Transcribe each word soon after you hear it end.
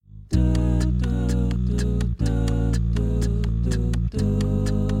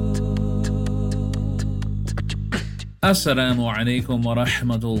Assalamu alaikum wa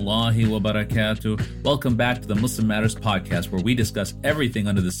rahmatullahi wa barakatuh. Welcome back to the Muslim Matters podcast, where we discuss everything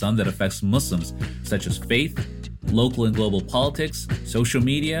under the sun that affects Muslims, such as faith, local and global politics, social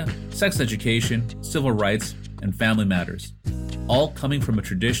media, sex education, civil rights, and family matters, all coming from a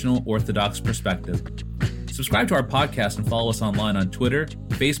traditional Orthodox perspective. Subscribe to our podcast and follow us online on Twitter,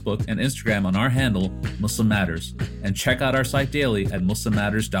 Facebook, and Instagram on our handle, Muslim Matters, and check out our site daily at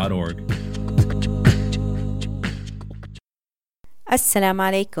muslimmatters.org. Assalamu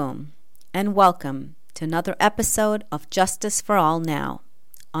alaikum, and welcome to another episode of Justice for All Now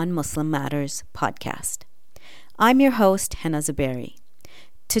on Muslim Matters podcast. I'm your host, Henna Zuberi.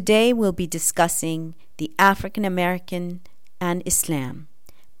 Today we'll be discussing the African American and Islam,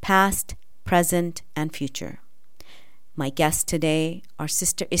 past, present, and future. My guests today are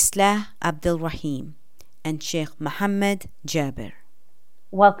Sister Islah Abdul Rahim and Sheikh Mohammed Jabir.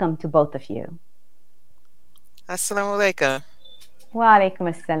 Welcome to both of you. Assalamu alaikum. Wa alaikum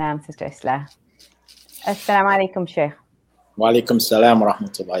assalam, Sister Islah. Assalamu alaikum, Sheikh. Wa alaikum assalam wa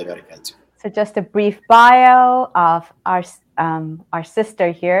rahmatullahi wa barakatuh. So just a brief bio of our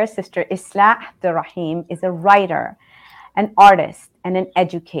sister here. Sister Islah Abdul Rahim is a writer, an artist, and an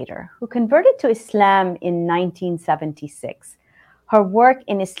educator who converted to Islam in 1976. Her work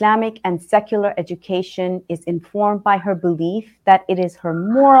in Islamic and secular education is informed by her belief that it is her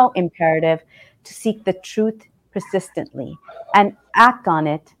moral imperative to seek the truth persistently and act on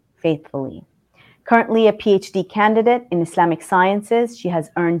it faithfully. Currently a PhD candidate in Islamic sciences, she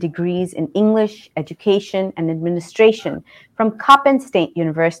has earned degrees in English, education, and administration from Coppin State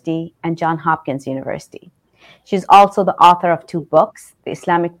University and Johns Hopkins University. She is also the author of 2 books, The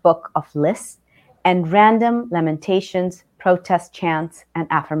Islamic Book of Lists and Random Lamentations, Protest Chants, and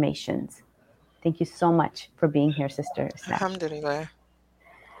Affirmations. Thank you so much for being here, Sister Islah. Alhamdulillah.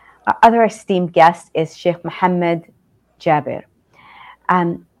 Our other esteemed guest is Sheikh Mohammed Jabir.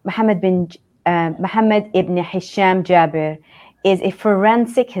 Mohammed ibn Hisham Jabir is a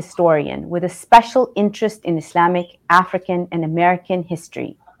forensic historian with a special interest in Islamic, African, and American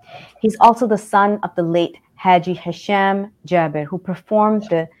history. He's also the son of the late Haji Hisham Jabir, who performed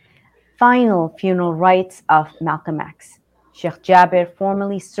the final funeral rites of Malcolm X. Sheikh Jabir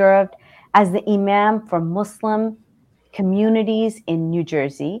formerly served as the Imam for Muslim communities in New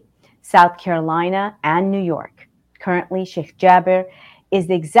Jersey, South Carolina, and New York. Currently, Sheikh Jabir is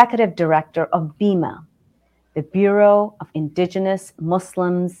the executive director of BIMA, the Bureau of Indigenous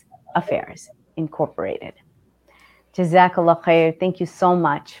Muslims Affairs, Incorporated. Jazakallah khair. Thank you so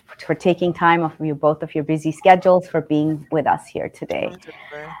much for taking time off both of your busy schedules for being with us here today.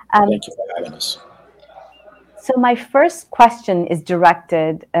 Thank you for having us. So my first question is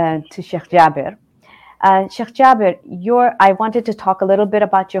directed to Sheikh Jabir. Sheikh Jabir, I wanted to talk a little bit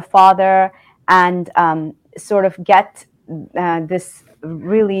about your father and sort of get this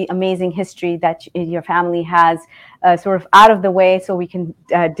really amazing history that your family has sort of out of the way so we can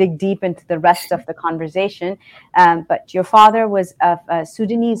dig deep into the rest of the conversation. But your father was of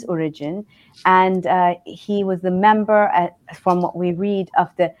Sudanese origin, and he was the member, from what we read, of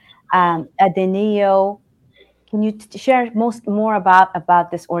the Ateneo. Can you share more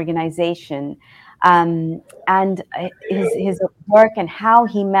about this organization? And his work and how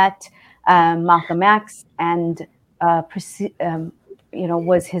he met Malcolm X and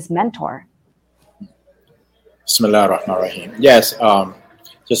was his mentor. Bismillah ar-Rahman ar-Rahim. Yes,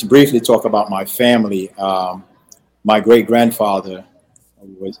 just briefly talk about my family. My great-grandfather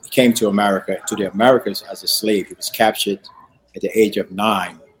came to the Americas as a slave. He was captured at the age of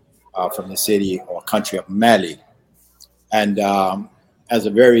 9 from the city or country of Mali. And as a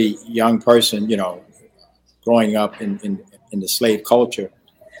very young person, growing up in the slave culture,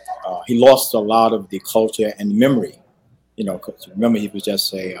 he lost a lot of the culture and memory. Remember, he was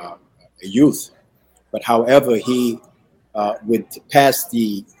just a youth. But however, he would pass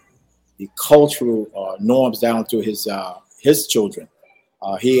the cultural norms down to his children.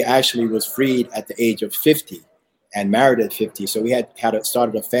 He actually was freed at the age of 50 and married at 50. So he had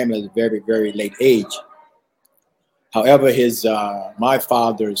started a family at a very, very late age. However, my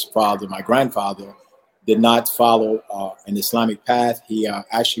father's father, my grandfather, did not follow an Islamic path. He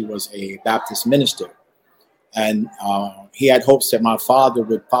actually was a Baptist minister. And he had hopes that my father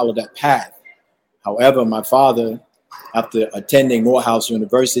would follow that path. However, my father, after attending Morehouse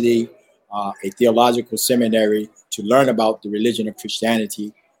University, a theological seminary, to learn about the religion of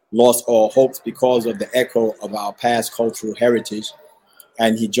Christianity, lost all hopes because of the echo of our past cultural heritage.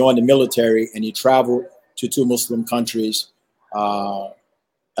 And he joined the military and he traveled to 2 Muslim countries,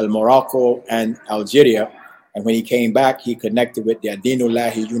 Morocco and Algeria. And when he came back, he connected with the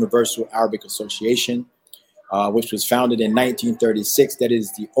Adinullahi Universal Arabic Association. which was founded in 1936. That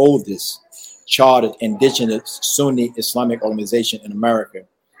is the oldest chartered indigenous Sunni Islamic organization in America.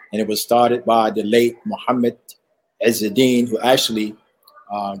 And it was started by the late Muhammad Izzuddin, who actually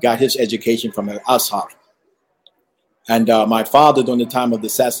got his education from Al-Azhar. And my father, during the time of the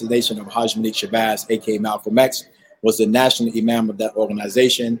assassination of Haj Malik Shabazz, aka Malcolm X, was the national imam of that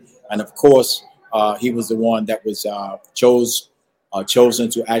organization. And of course, he was the one that was chosen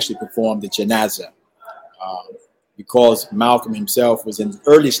to actually perform the janazah. Because Malcolm himself was in the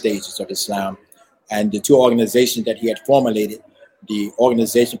early stages of Islam, and the two organizations that he had formulated, the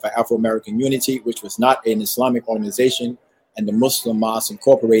Organization for Afro-American Unity, which was not an Islamic organization, and the Muslim Mosque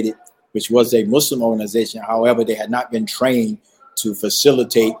Incorporated, which was a Muslim organization. However, they had not been trained to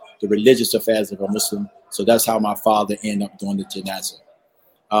facilitate the religious affairs of a Muslim. So that's how my father ended up doing the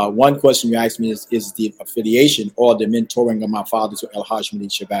janazah. One question you asked me is the affiliation or the mentoring of my father to Al-Haj Malik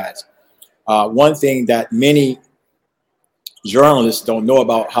Shabazz. One thing that many journalists don't know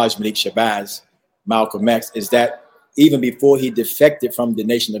about Haj Malik Shabazz, Malcolm X, is that even before he defected from the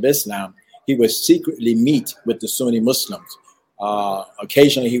Nation of Islam, he would secretly meet with the Sunni Muslims.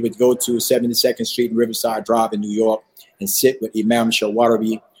 Occasionally, he would go to 72nd Street and Riverside Drive in New York and sit with Imam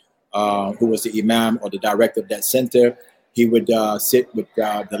Shawarabi, who was the imam or the director of that center. He would sit with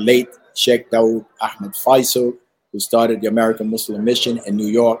the late Sheikh Dawood Ahmed Faisal, who started the American Muslim Mission in New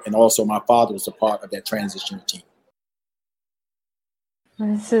York, and also my father was a part of that transition team.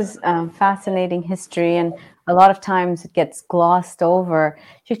 This is fascinating history, and a lot of times it gets glossed over.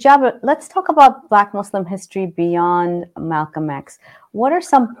 Sheikh Jabir, let's talk about Black Muslim history beyond Malcolm X. What are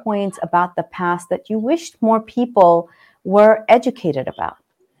some points about the past that you wished more people were educated about?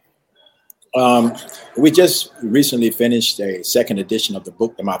 We just recently finished a second edition of the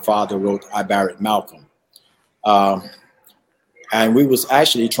book that my father wrote, I Buried Malcolm. And we was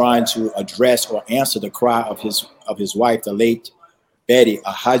actually trying to address or answer the cry of his wife, the late Betty,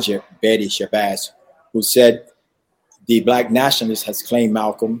 Hajar Betty Shabazz, who said the Black nationalists has claimed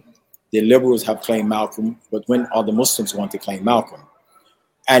Malcolm, the liberals have claimed Malcolm, but when are the Muslims want to claim Malcolm?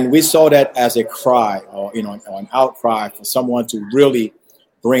 And we saw that as a cry, or an outcry for someone to really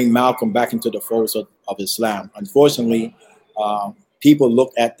bring Malcolm back into the folds of Islam. Unfortunately, people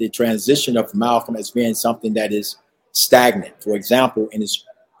look at the transition of Malcolm as being something that is stagnant. For example, in his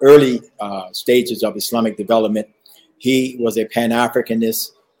early stages of Islamic development, he was a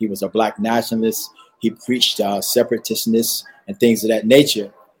Pan-Africanist. He was a Black nationalist. He preached separatishness and things of that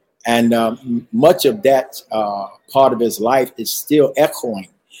nature. And much of that part of his life is still echoing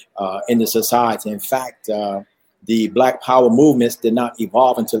in the society. In fact, the Black Power movements did not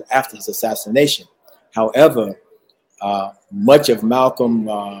evolve until after his assassination. However, much of Malcolm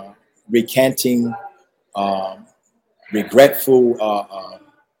recanting regretful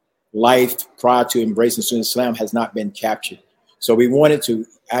life prior to embracing Sunni Islam has not been captured. So we wanted to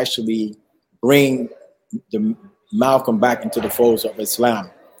actually bring the Malcolm back into the folds of Islam,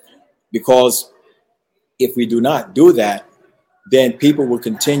 because if we do not do that, then people will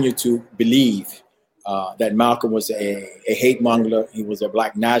continue to believe that Malcolm was a hate monger, he was a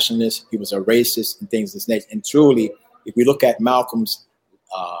Black nationalist, he was a racist, and things of this nature. And truly, if we look at Malcolm's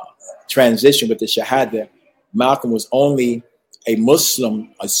transition with the Shahada, Malcolm was only a Muslim,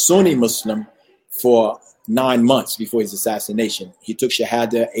 a Sunni Muslim, for 9 months before his assassination. He took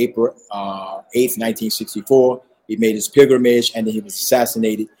Shahada April 8th, 1964. He made his pilgrimage, and then he was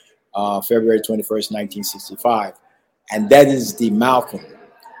assassinated February 21st, 1965. And that is the Malcolm,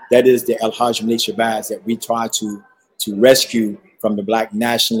 that is the Al-Haj Malik Shabazz that we try to rescue from the Black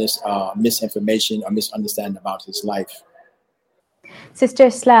nationalist misinformation or misunderstanding about his life. Sister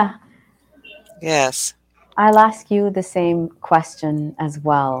Islah. Yes. I'll ask you the same question as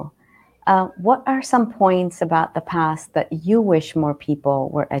well. What are some points about the past that you wish more people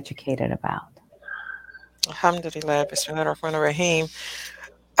were educated about? Alhamdulillah, Bismillah ar-Rahman ar-Rahim.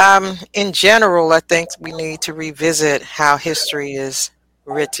 In general, I think we need to revisit how history is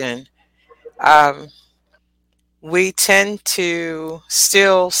written. We tend to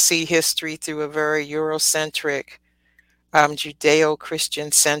still see history through a very Eurocentric,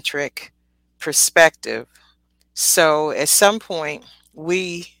 Judeo-Christian centric perspective. So at some point,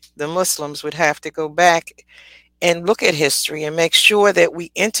 we, the Muslims, would have to go back and look at history and make sure that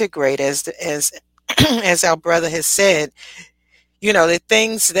we integrate, as as our brother has said, the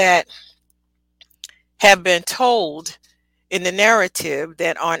things that have been told in the narrative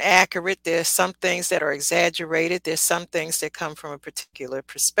that aren't accurate. There's some things that are exaggerated. There's some things that come from a particular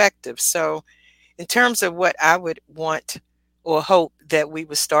perspective. So in terms of what I would want or hope that we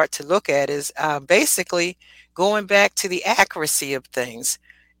would start to look at is basically going back to the accuracy of things.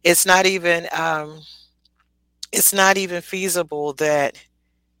 It's not even it's not even feasible that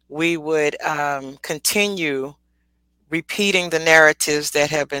we would continue repeating the narratives that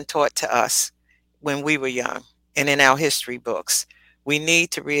have been taught to us when we were young and in our history books. We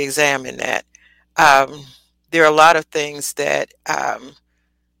need to re-examine that. Um, there are a lot of things that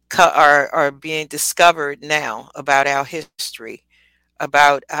are being discovered now about our history,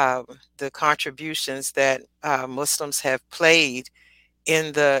 about the contributions that Muslims have played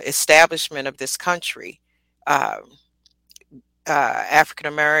in the establishment of this country, um, African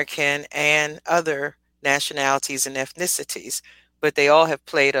American and other nationalities and ethnicities, but they all have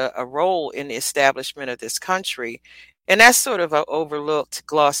played a role in the establishment of this country. And that's sort of overlooked,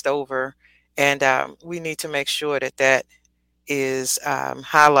 glossed over, and we need to make sure that that is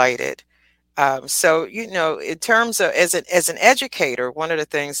highlighted. So, you know, in terms of as an educator, one of the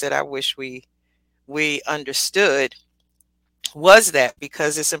things that I wish we understood was that,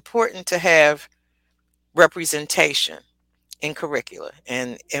 because it's important to have representation in curricula,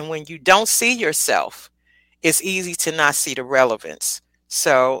 and when you don't see yourself, it's easy to not see the relevance.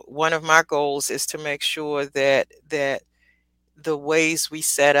 So one of my goals is to make sure that the ways we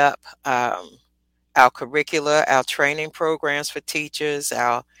set up our curricula, our training programs for teachers,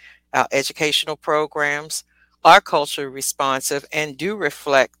 our educational programs are culturally responsive and do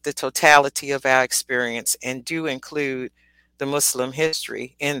reflect the totality of our experience and do include the Muslim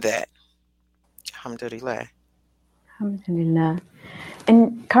history in that. Alhamdulillah. Alhamdulillah.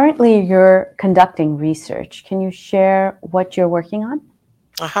 And currently you're conducting research. Can you share what you're working on?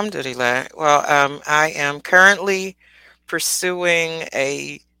 Alhamdulillah. Well, I am currently pursuing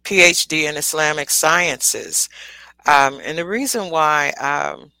a PhD in Islamic sciences. And the reason why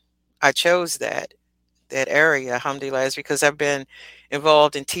I chose that area, alhamdulillah, is because I've been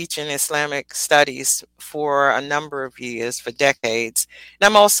involved in teaching Islamic studies for a number of years, for decades. And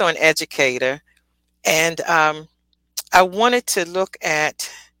I'm also an educator. And I wanted to look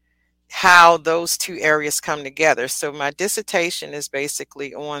at how those two areas come together. So my dissertation is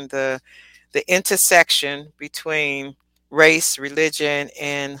basically on the intersection between race, religion,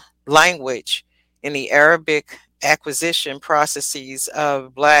 and language in the Arabic acquisition processes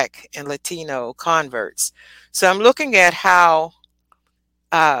of Black and Latino converts. So I'm looking at how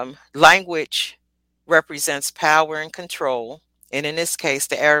language represents power and control, and in this case,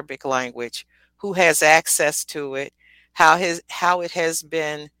 the Arabic language, who has access to it, how it has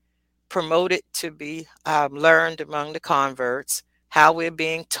been promoted to be learned among the converts, how we're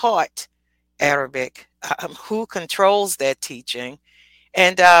being taught Arabic, who controls that teaching,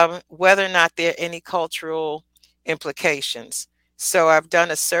 and whether or not there are any cultural implications. So I've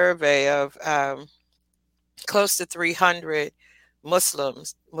done a survey of close to 300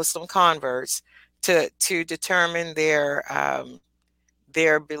 Muslim converts to determine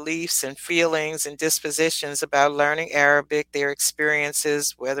their beliefs and feelings and dispositions about learning Arabic, their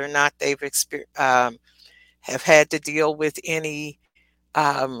experiences, whether or not they've have had to deal with any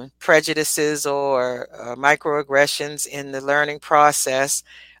prejudices or microaggressions in the learning process.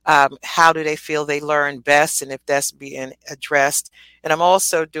 How do they feel they learn best, and if that's being addressed? And I'm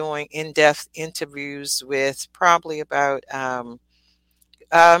also doing in-depth interviews with probably about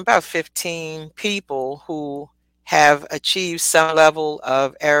 15 people who have achieved some level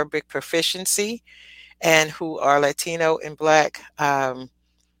of Arabic proficiency and who are Latino and Black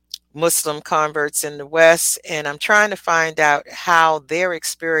Muslim converts in the West. And I'm trying to find out how their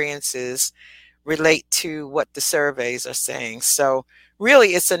experiences relate to what the surveys are saying. So really,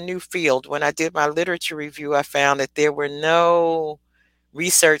 it's a new field. When I did my literature review, I found that there were no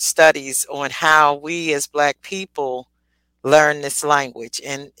research studies on how we as Black people learn this language.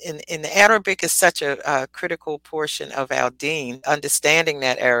 And the Arabic is such a critical portion of our deen, understanding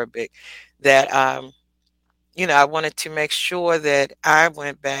that Arabic, that I wanted to make sure that I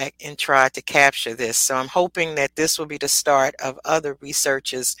went back and tried to capture this. So I'm hoping that this will be the start of other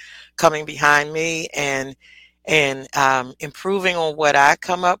researchers coming behind me and improving on what I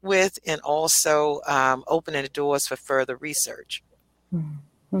come up with, and also opening the doors for further research.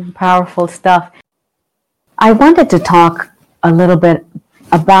 Powerful stuff. I wanted to talk a little bit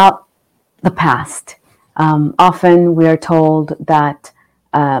about the past. Often we are told that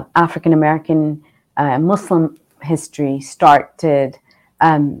African American Muslim history started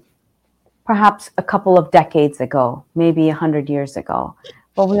perhaps a couple of decades ago, maybe 100 years ago.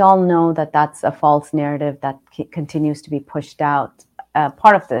 But we all know that that's a false narrative that continues to be pushed out,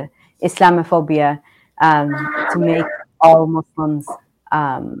 part of the Islamophobia, to make all Muslims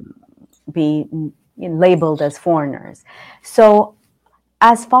be labeled as foreigners. So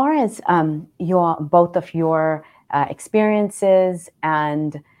as far as both of your experiences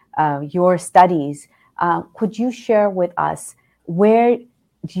and your studies, Could you share with us, where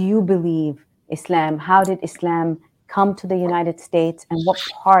do you believe Islam, how did Islam come to the United States, and what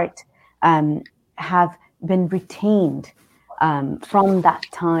part have been retained from that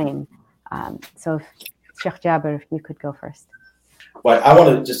time? So Sheikh Jabir, if you could go first. But I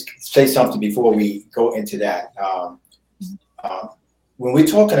want to just say something before we go into that. When we're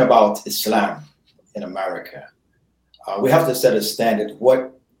talking about Islam in America, we have to set a standard.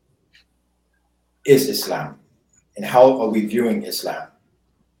 What is Islam, and how are we viewing Islam?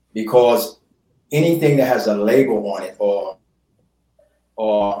 Because anything that has a label on it or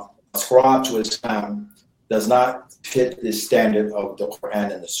ascribe to Islam does not fit the standard of the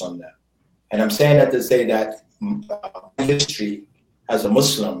Quran and the Sunnah. And I'm saying that to say that history as a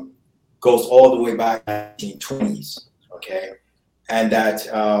Muslim goes all the way back to the 1920s, okay? And that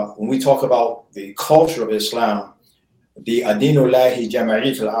when we talk about the culture of Islam, the Adinullahi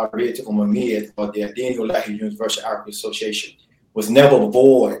Jama'at al-Arabiyyat al-Ummamiyyah, or the Adinullahi Universal Arabic Association, was never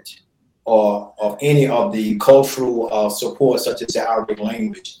void of any of the cultural support, such as the Arabic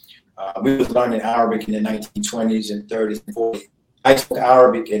language. We was learning Arabic in the 1920s and 30s and 40s. I spoke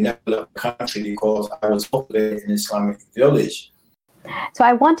Arabic and never left the country because I was cultivated in an Islamic village. So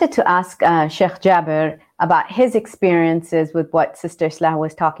I wanted to ask Sheikh Jabir about his experiences with what Sister Islah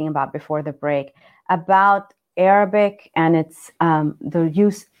was talking about before the break, about Arabic and its the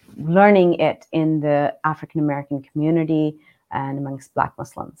use, learning it in the African American community and amongst Black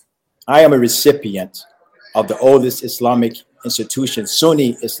Muslims. I am a recipient of the oldest Islamic institution,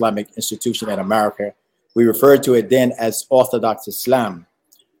 Sunni Islamic institution in America. We referred to it then as Orthodox Islam.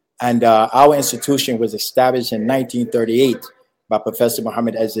 And our institution was established in 1938 by Professor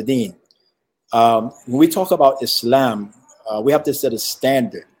Muhammad Azzeddin. When we talk about Islam, we have to set a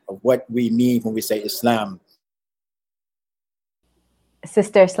standard of what we mean when we say Islam.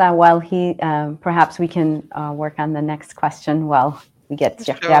 Sister Islah, while he, perhaps we can work on the next question while we get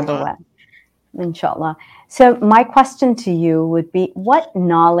Sheikh Jabir. Inshallah. So my question to you would be, what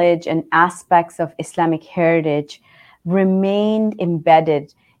knowledge and aspects of Islamic heritage remained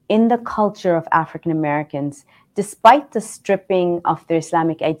embedded in the culture of African Americans, despite the stripping of their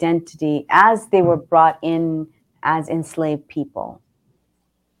Islamic identity as they were brought in as enslaved people?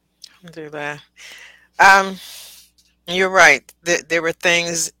 You're right. There were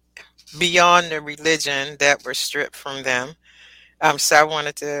things beyond the religion that were stripped from them. So I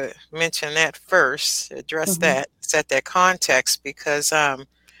wanted to mention that first, address that, set that context, because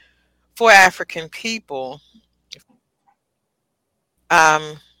for African people,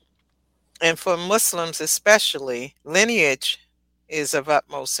 and for Muslims especially, lineage is of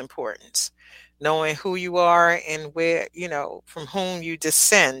utmost importance. Knowing who you are and where, from whom you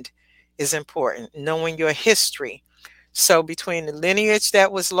descend is important. Knowing your history. So between the lineage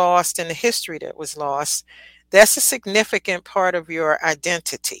that was lost and the history that was lost, that's a significant part of your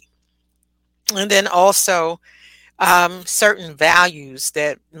identity. And then also certain values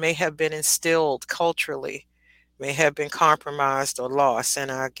that may have been instilled culturally may have been compromised or lost.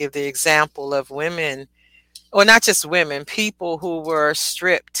 And I'll give the example of women, or not just women, people who were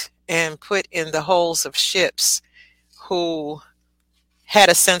stripped and put in the hulls of ships, who had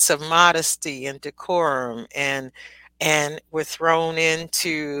a sense of modesty and decorum and were thrown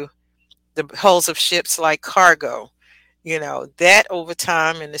into the hulls of ships like cargo. That over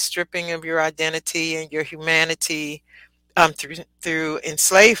time, and the stripping of your identity and your humanity through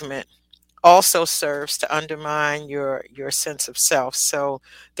enslavement also serves to undermine your sense of self. So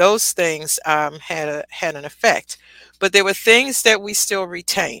those things had an effect. But there were things that we still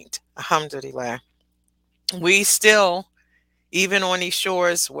retained, alhamdulillah. We still, even on these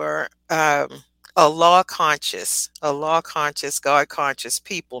shores, were a law conscious, God conscious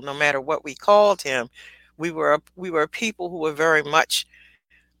people. No matter what we called him, we were people who were very much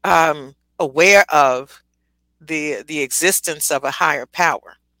aware of the existence of a higher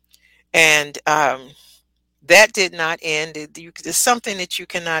power, and that did not end. It's something that you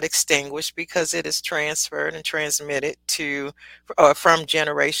cannot extinguish because it is transferred and transmitted from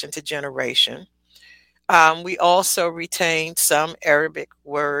generation to generation. We also retained some Arabic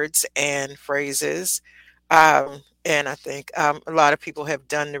words and phrases. And I think a lot of people have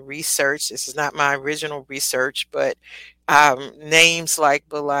done the research. This is not my original research, but names like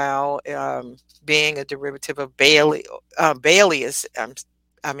Bilal being a derivative of Bailey. Bailey is,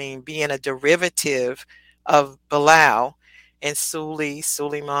 being a derivative of Bilal, and Suli,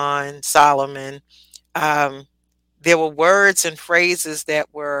 Suleiman, Solomon. There were words and phrases that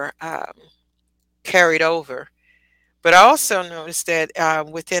were carried over. But I also noticed that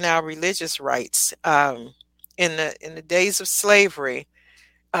within our religious rites, in the days of slavery,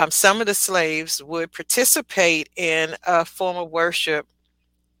 some of the slaves would participate in a form of worship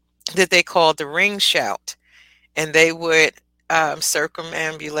that they called the ring shout, and they would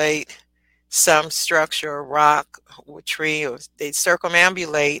circumambulate some structure, or rock, or tree, or they'd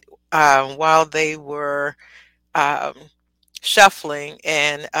circumambulate while they were um, shuffling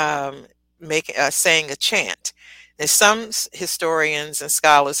and saying a chant. And some historians and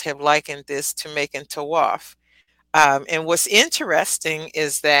scholars have likened this to making tawaf. And what's interesting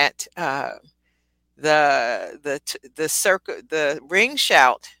is that the ring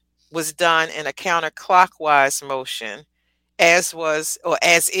shout was done in a counterclockwise motion, as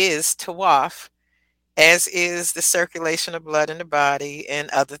is tawaf, as is the circulation of blood in the body and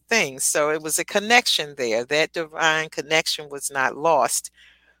other things. So it was a connection there. That divine connection was not lost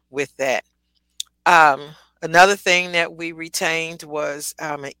with that. Another thing that we retained was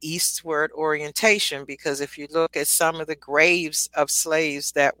an eastward orientation, because if you look at some of the graves of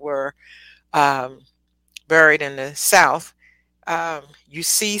slaves that were buried in the South, you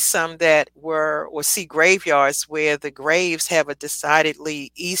see some that were, or see graveyards where the graves have a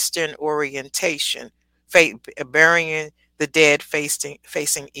decidedly eastern orientation, burying the dead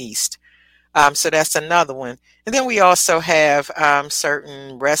facing east. So that's another one. And then we also have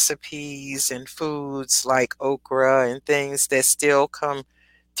certain recipes and foods like okra and things that still come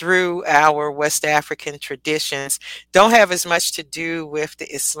through our West African traditions. Don't have as much to do with the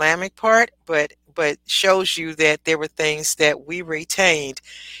Islamic part, but shows you that there were things that we retained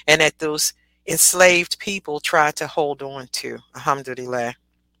and that those enslaved people tried to hold on to. Alhamdulillah.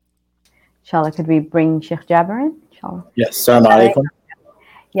 Inshallah, could we bring Sheikh Jabir in? Inshallah. Yes, Assalamu alaikum.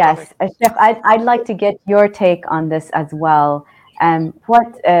 Yes, Sheikh, I'd like to get your take on this as well.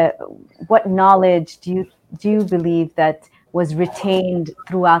 What knowledge do you believe that was retained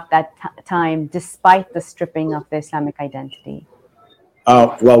throughout that time, despite the stripping of the Islamic identity?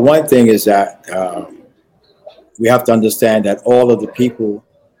 Well, one thing is that we have to understand that all of the people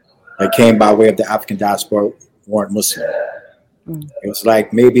that came by way of the African diaspora weren't Muslim. It was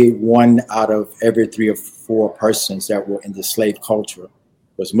like maybe 1 out of every 3 or 4 persons that were in the slave culture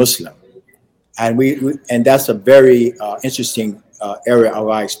was Muslim. And and that's a very interesting area of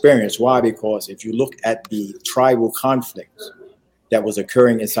our experience. Why? Because if you look at the tribal conflicts that was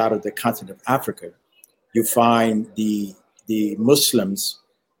occurring inside of the continent of Africa, you find the Muslims,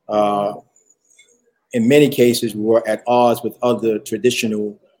 in many cases, were at odds with other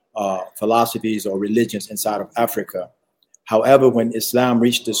traditional philosophies or religions inside of Africa. However, when Islam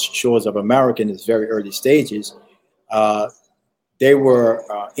reached the shores of America in its very early stages, they were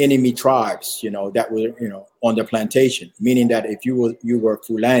enemy tribes, that were, on the plantation, meaning that if you were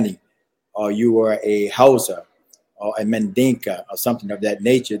Fulani, or you were a Hausa, or a Mandinka, or something of that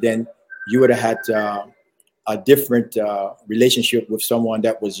nature, then you would have had a different relationship with someone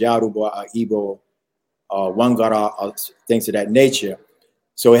that was Yoruba, or Igbo, or Wangara, or things of that nature.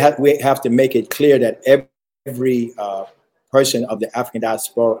 So we have to make it clear that every person of the African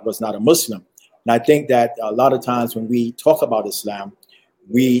diaspora was not a Muslim. And I think that a lot of times when we talk about Islam,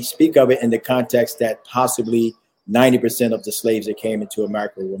 we speak of it in the context that possibly 90% of the slaves that came into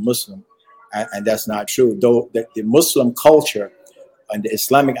America were Muslim. And that's not true. Though the Muslim culture and the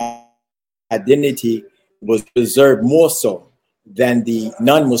Islamic identity was preserved more so than the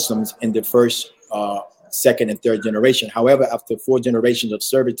non-Muslims in the first, second, and third generation. However, after 4 generations of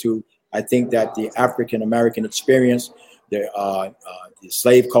servitude, I think that the African-American experience, the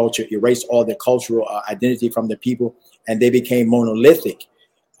slave culture erased all the cultural identity from the people, and they became monolithic.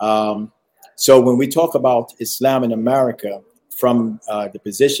 So when we talk about Islam in America from the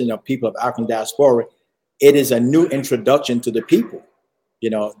position of people of African diaspora, it is a new introduction to the people,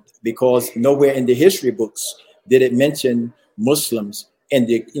 because nowhere in the history books did it mention Muslims in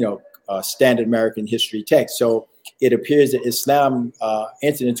the, standard American history text. So it appears that Islam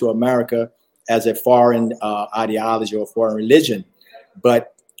entered into America as a foreign ideology or foreign religion.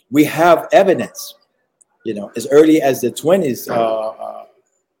 But we have evidence, as early as the 20s,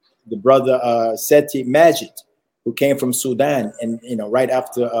 the brother Seti Majid, who came from Sudan, and right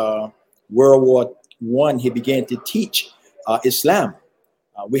after World War I, he began to teach Islam.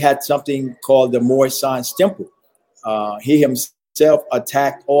 We had something called the Moorish Science Temple. He himself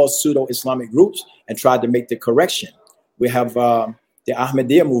attacked all pseudo-Islamic groups and tried to make the correction. We have the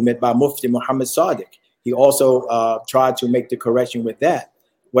Ahmadiyya movement by Mufti Muhammad Sadiq. He also tried to make the correction with that.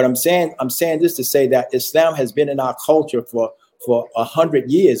 What I'm saying this to say that Islam has been in our culture for 100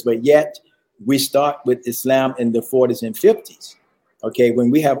 years, but yet we start with Islam in the 40s and 50s. Okay, when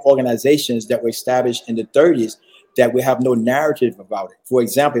we have organizations that were established in the 30s that we have no narrative about it. For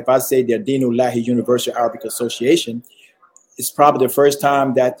example, if I say the Dinullahi Universal Arabic Association, it's probably the first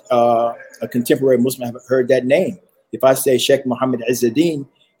time that a contemporary Muslim have heard that name. If I say Sheikh Muhammad Izzuddin,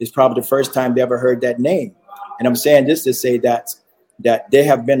 it's probably the first time they ever heard that name. And I'm saying this to say that there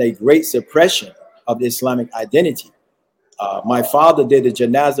have been a great suppression of the Islamic identity. My father did the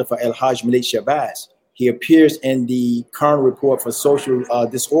janazah for Al-Hajj Malik Shabazz. He appears in the current report for social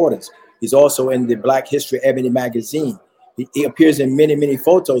disorders. He's also in the Black History Ebony magazine. He appears in many, many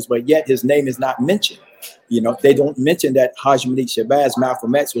photos, but yet his name is not mentioned. You know, they don't mention that Hajj Malik Shabazz,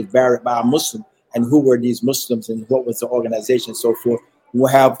 Malcolm X, was buried by a Muslim, and who were these Muslims and what was the organization and so forth.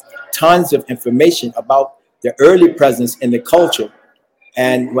 We'll have tons of information about the early presence in the culture.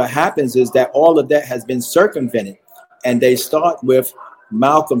 And what happens is that all of that has been circumvented. And they start with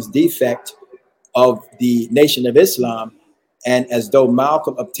Malcolm's defect of the Nation of Islam. And as though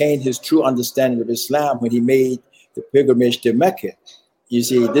Malcolm obtained his true understanding of Islam when he made the pilgrimage to Mecca. You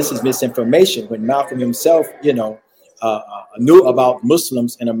see, this is misinformation. When Malcolm himself, knew about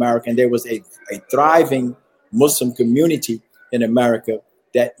Muslims in America, and there was a thriving Muslim community in America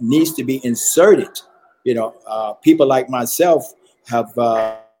that needs to be inserted. People like myself have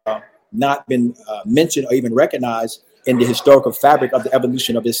not been mentioned or even recognized in the historical fabric of the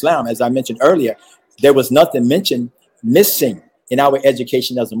evolution of Islam. As I mentioned earlier, there was nothing missing in our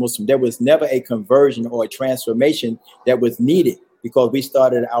education as a Muslim. There was never a conversion or a transformation that was needed because we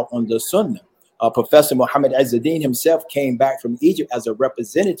started out on the Sunnah. Professor Muhammad Izzuddin himself came back from Egypt as a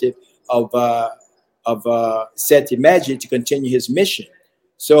representative of Seti Majid to continue his mission.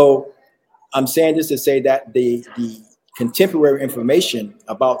 So I'm saying this to say that the contemporary information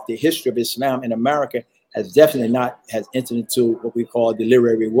about the history of Islam in America has entered into what we call the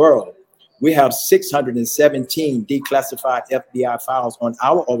literary world. We have 617 declassified FBI files on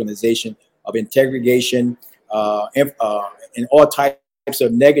our organization of integration and all types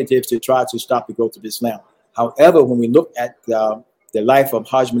of negatives to try to stop the growth of Islam. However, when we look at the life of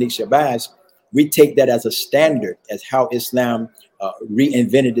Hajj Malik Shabazz, we take that as a standard as how Islam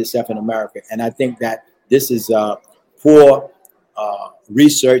reinvented itself in America. And I think that this is poor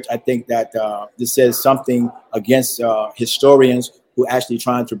research. I think that this says something against historians who actually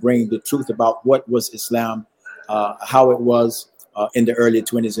trying to bring the truth about what was Islam, how it was in the early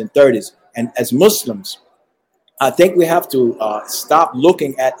 20s and 30s. And as Muslims, I think we have to stop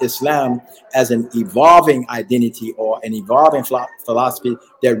looking at Islam as an evolving identity or an evolving philosophy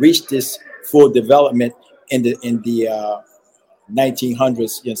that reached this full development in the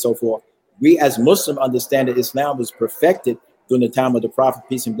 1900s and so forth. We as Muslims understand that Islam was perfected during the time of the Prophet,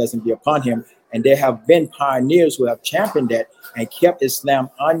 peace and blessing be upon him. And there have been pioneers who have championed that and kept Islam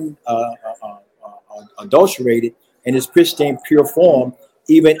unadulterated in its pristine, pure form,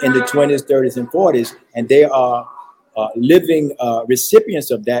 even in the 20s, 30s, and 40s. And they are living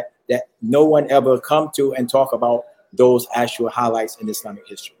recipients of that no one ever come to and talk about those actual highlights in Islamic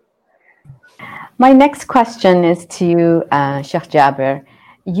history. My next question is to you, Sheikh Jabir.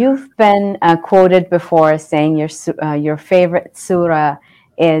 You've been quoted before saying your favorite surah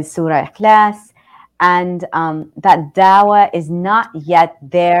is Surah Ikhlas, and that dawah is not yet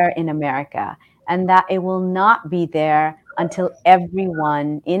there in America, and that it will not be there until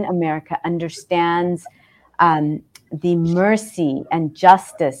everyone in America understands the mercy and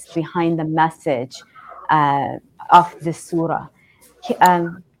justice behind the message of this surah.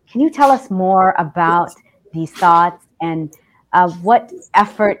 Can you tell us more about these thoughts and what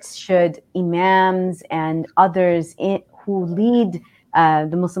efforts should imams and others who lead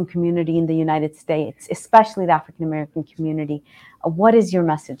the Muslim community in the United States, especially the African American community, what is your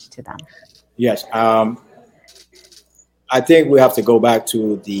message to them? Yes, I think we have to go back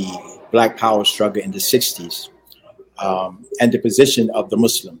to the Black Power struggle in the 60s and the position of the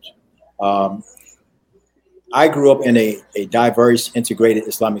Muslims. I grew up in a diverse, integrated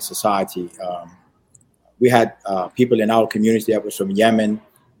Islamic society. We had people in our community that was from Yemen.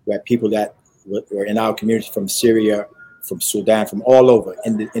 We had people that were in our community from Syria, from Sudan, from all over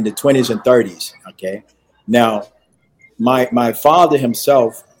in the 20s and 30s. Okay, now my father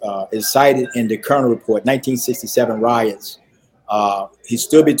himself is cited in the Kerner Report, 1967 riots. He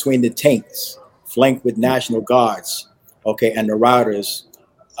stood between the tanks, flanked with National Guards, okay, and the rioters,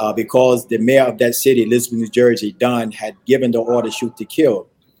 because the mayor of that city, Elizabeth, New Jersey, Dunn, had given the order shoot to kill.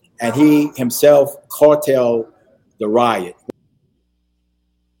 And he himself carteled the riot,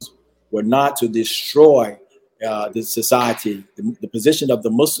 were not to destroy the society. The position of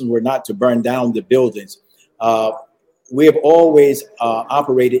the Muslims were not to burn down the buildings. We have always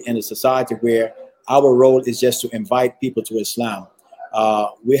operated in a society where our role is just to invite people to Islam.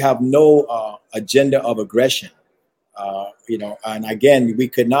 We have no agenda of aggression, and again, we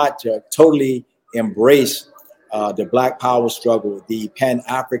could not totally embrace the Black Power struggle, the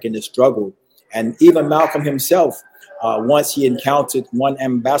Pan-Africanist struggle, and even Malcolm himself. Once he encountered one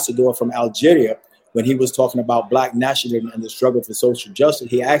ambassador from Algeria when he was talking about Black nationalism and the struggle for social justice.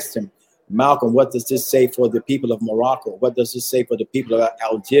 He asked him, Malcolm, what does this say for the people of Morocco? What does this say for the people of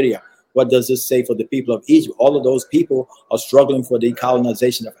Algeria? What does this say for the people of Egypt? All of those people are struggling for the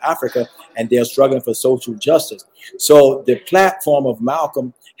colonization of Africa, and they're struggling for social justice. So the platform of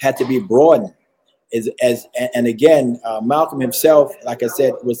Malcolm had to be broadened. And again, Malcolm himself, like I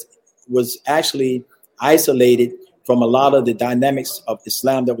said, was actually isolated from a lot of the dynamics of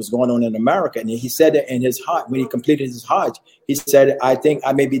Islam that was going on in America. And he said that in his Hajj, when he completed his Hajj, he said, I think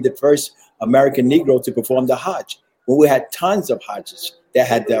I may be the first American Negro to perform the Hajj. Well, we had tons of Hajjs that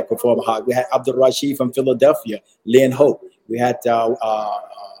had performed Hajj. We had Abdul Rashid from Philadelphia, Lynn Hope. We had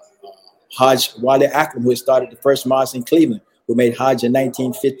Hajj Wale Akram, who started the first mosque in Cleveland, who made Hajj in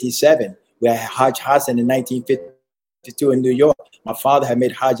 1957. We had Hajj Hassan in 1952 in New York. My father had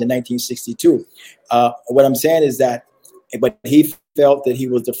made Hajj in 1962. What I'm saying is that, but he felt that he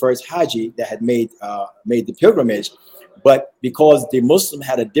was the first Haji that had made the pilgrimage. But because the Muslim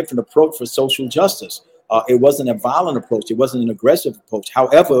had a different approach for social justice, it wasn't a violent approach. It wasn't an aggressive approach.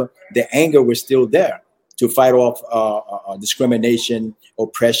 However, the anger was still there to fight off discrimination,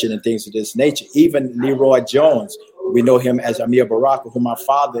 oppression, and things of this nature. Even Leroy Jones, we know him as Amir Baraka, who my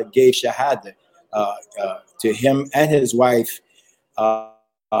father gave Shahada to him and his wife.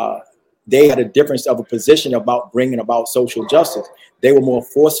 They had a difference of a position about bringing about social justice. They were more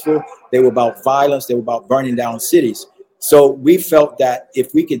forceful. They were about violence. They were about burning down cities. So we felt that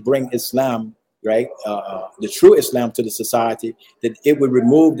if we could bring Islam, right, the true Islam to the society, that it would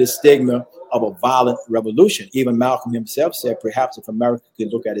remove the stigma of a violent revolution. Even Malcolm himself said, perhaps if America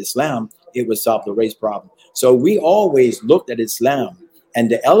could look at Islam, it would solve the race problem. So we always looked at Islam and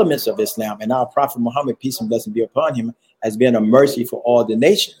the elements of Islam, and our Prophet Muhammad, peace and blessing be upon him, has been a mercy for all the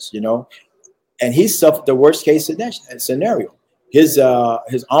nations, you know. And he suffered the worst case scenario. His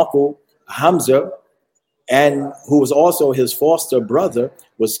uncle Hamza, and who was also his foster brother,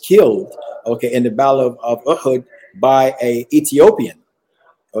 was killed, okay, in the battle of Uhud by an Ethiopian,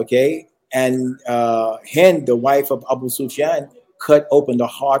 okay. And Hind, the wife of Abu Sufyan, cut open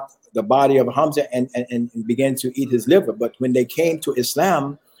the body of Hamza and began to eat his liver. But when they came to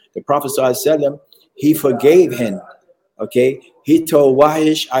Islam, the Prophet ﷺ, he forgave Hind. Okay, he told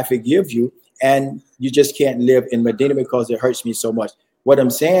Wahish, I forgive you, and you just can't live in Medina because it hurts me so much. What I'm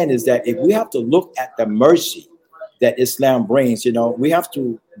saying is that if we have to look at the mercy that Islam brings, you know, we have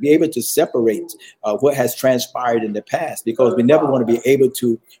to be able to separate what has transpired in the past, because we never want to be able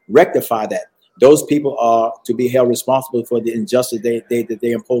to rectify that. Those people are to be held responsible for the injustice that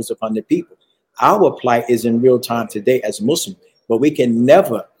they impose upon the people. Our plight is in real time today as Muslims, but we can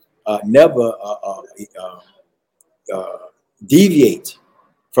never deviate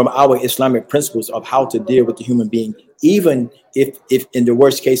from our Islamic principles of how to deal with the human being, even if in the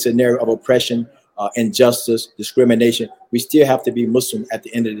worst case scenario of oppression, injustice, discrimination, we still have to be Muslim at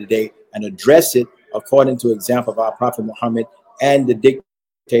the end of the day and address it according to example of our Prophet Muhammad and the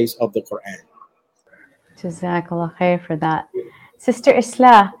dictates of the Quran. Jazakallah khair for that. Sister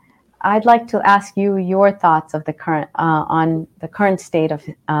Islah, I'd like to ask you your thoughts of the current on the current state of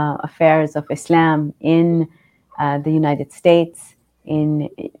affairs of Islam in the United States, in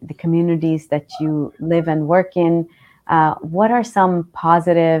the communities that you live and work in. What are some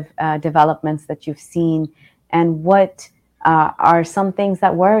positive developments that you've seen, and what are some things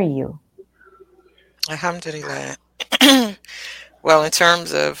that worry you? Alhamdulillah. Well, in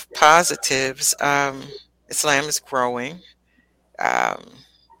terms of positives, Islam is growing.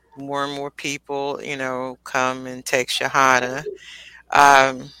 More and more people, you know, come and take Shahada.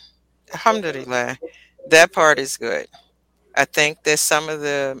 Alhamdulillah. That part is good. I think that some of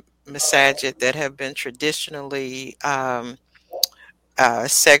the masajid that have been traditionally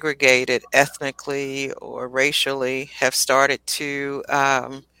segregated ethnically or racially have started to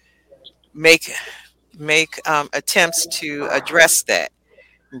make attempts to address that,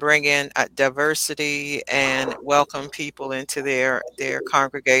 bring in diversity and welcome people into their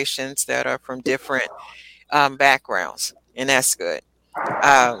congregations that are from different backgrounds, and that's good.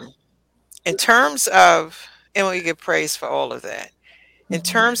 In terms of, and we give praise for all of that. In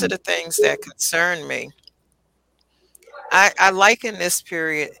terms of the things that concern me, I liken this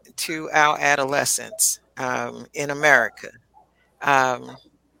period to our adolescence in America.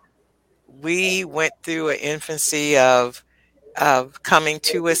 We went through an infancy of coming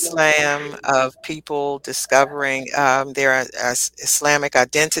to Islam, of people discovering their Islamic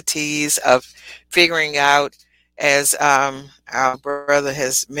identities, of figuring out as our brother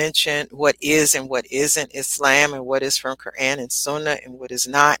has mentioned, what is and what isn't Islam, and what is from Quran and Sunnah and what is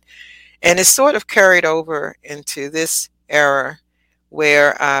not. And it's sort of carried over into this era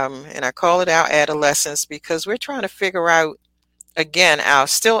where, and I call it our adolescence, because we're trying to figure out, again,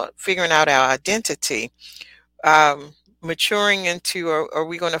 still figuring out our identity, maturing into, are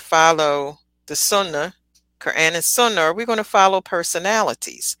we going to follow the Sunnah, Quran and Sunnah, or are we going to follow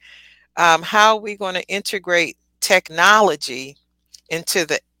personalities? How are we going to integrate technology into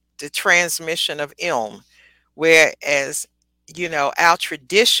the transmission of ilm? Whereas, our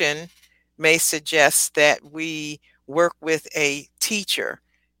tradition may suggest that we work with a teacher,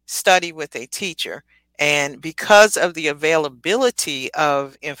 study with a teacher. And because of the availability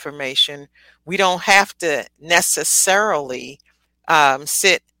of information, we don't have to necessarily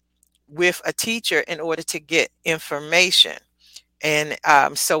sit with a teacher in order to get information. And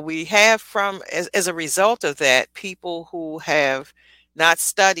so we have, as a result of that, people who have not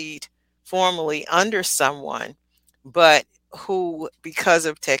studied formally under someone, but who, because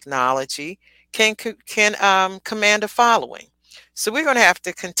of technology, can command a following. So we're going to have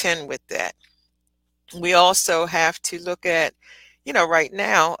to contend with that. We also have to look at, right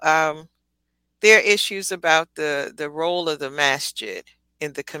now, there are issues about the role of the masjid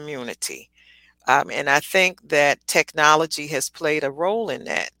in the community. And I think that technology has played a role in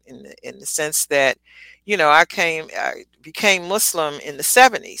that, in the sense that, I became Muslim in the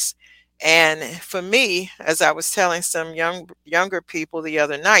 70s. And for me, as I was telling some younger people the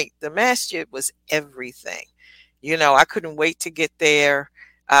other night, the masjid was everything. I couldn't wait to get there.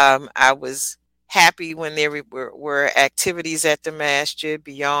 I was happy when there were activities at the masjid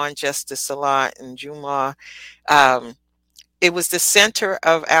beyond just the Salat and Jumu'ah. It was the center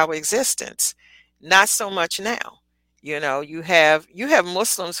of our existence. Not so much now. You have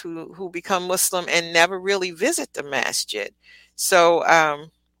Muslims who become Muslim and never really visit the masjid. So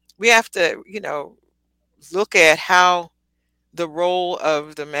we have to, look at how the role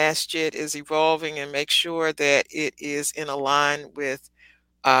of the masjid is evolving and make sure that it is in line with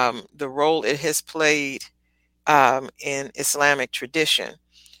the role it has played in Islamic tradition.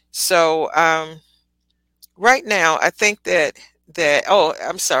 So right now, I think that oh,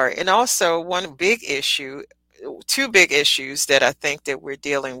 I'm sorry, and also two big issues that I think that we're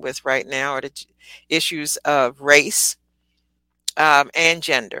dealing with right now are the issues of race and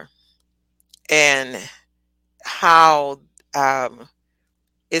gender, and how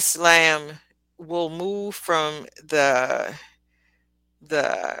Islam will move from the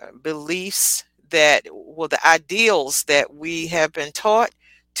beliefs the ideals that we have been taught,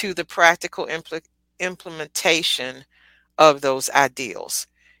 to the practical implementation of those ideals.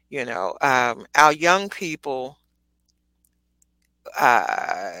 Our young people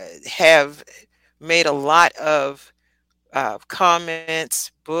have made a lot of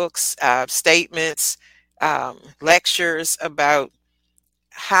comments, books, statements, lectures about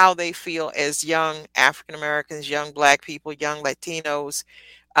how they feel as young African Americans, young Black people, young Latinos,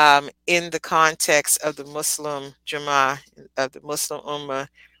 in the context of the Muslim Jama'ah, of the Muslim Ummah,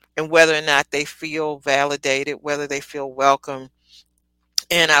 and whether or not they feel validated, whether they feel welcome.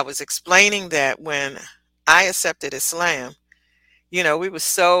 And I was explaining that when I accepted Islam, we were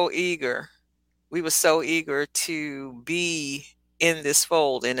so eager. We were so eager to be in this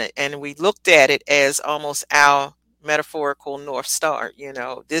fold, and we looked at it as almost our metaphorical North Star.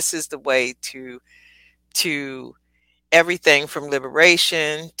 This is the way to everything from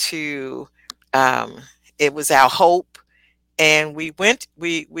liberation to it was our hope. And we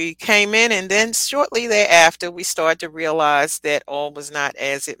came in, and then shortly thereafter, we started to realize that all was not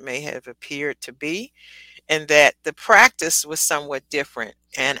as it may have appeared to be, and that the practice was somewhat different.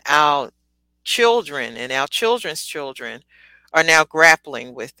 And our children and our children's children are now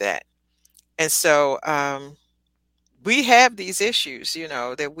grappling with that. And so we have these issues,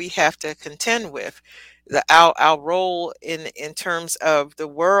 that we have to contend with. Our role in terms of the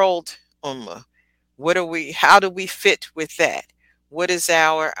world ummah. How do we fit with that? What is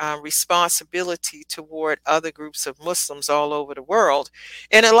our responsibility toward other groups of Muslims all over the world?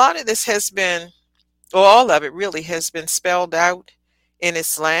 And a lot of this has been, or all of it really has been spelled out in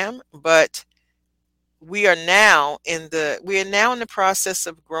Islam, but we are now in the process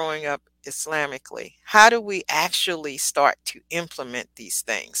of growing up Islamically. How do we actually start to implement these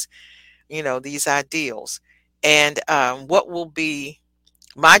things, these ideals? And what will be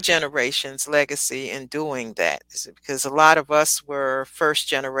my generation's legacy in doing that? Because a lot of us were first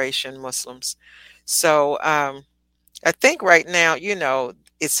generation Muslims. So I think right now,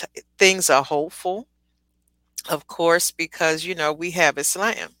 things are hopeful, of course, because, we have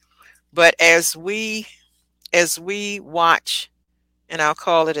Islam. But as we as we watch, and I'll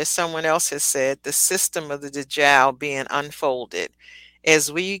call it, as someone else has said, the system of the Dajjal being unfolded,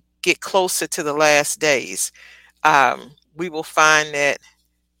 as we get closer to the last days, we will find that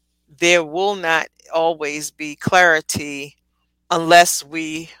there will not always be clarity unless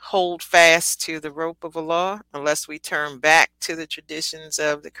we hold fast to the rope of Allah, unless we turn back to the traditions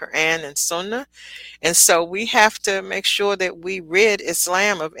of the Quran and Sunnah. And so we have to make sure that we rid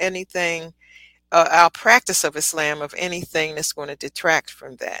Islam of anything, our practice of Islam, of anything that's going to detract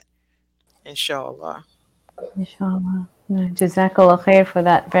from that, inshallah. Inshallah. Jazakallah khair for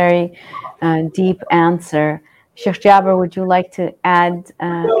that very deep answer. Sheikh Jabir, would you like to add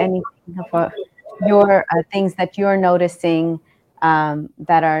anything about your things that you're noticing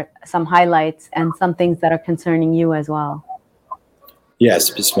that are some highlights and some things that are concerning you as well? Yes,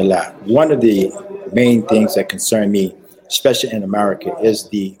 Bismillah. One of the main things that concern me, especially in America, is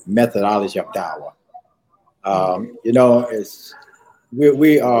the methodology of da'wah.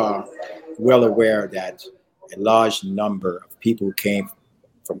 We are well aware that a large number of people who came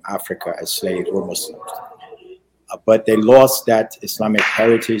from Africa as slaves were Muslims. But they lost that Islamic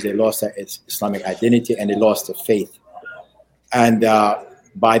heritage, they lost that Islamic identity, and they lost the faith. And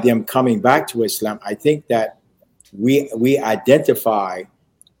by them coming back to Islam, I think that we identify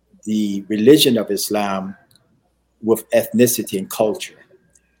the religion of Islam with ethnicity and culture,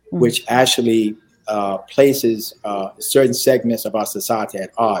 which actually places certain segments of our society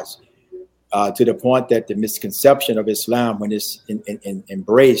at odds, to the point that the misconception of Islam, when it's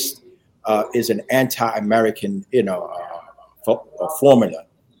embraced, is an anti-American, formula.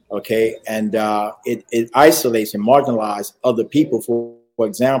 Okay, and it isolates and marginalizes other people. For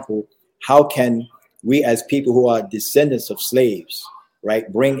example, how can we, as people who are descendants of slaves,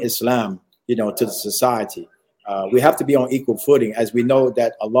 right, bring Islam, to the society? We have to be on equal footing, as we know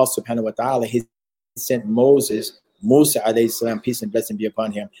that Allah Subhanahu wa Taala, He sent Musa alayhi salam, peace and blessing be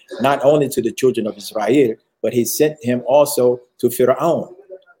upon him, not only to the children of Israel, but He sent him also to Fir'aun.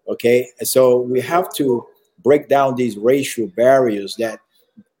 Okay, and so we have to break down these racial barriers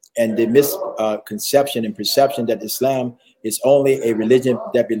and the misconception and perception that Islam is only a religion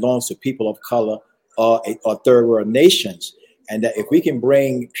that belongs to people of color or third world nations. And that if we can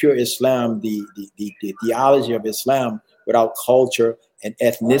bring pure Islam, the theology of Islam, without culture and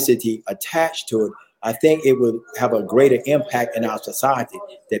ethnicity attached to it, I think it will have a greater impact in our society,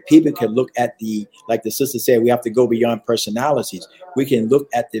 that people can look at like the sister said, we have to go beyond personalities. We can look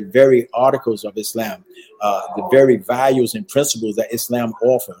at the very articles of Islam, the very values and principles that Islam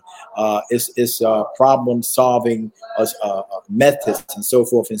offers, its problem solving methods and so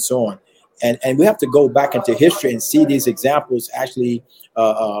forth and so on. And we have to go back into history and see these examples actually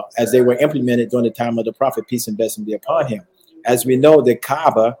as they were implemented during the time of the Prophet, peace and blessing be upon him. As we know, the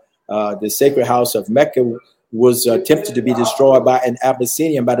Kaaba, the sacred house of Mecca, was attempted to be destroyed by an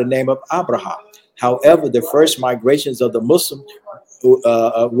Abyssinian by the name of Abraha. However, the first migrations of the Muslims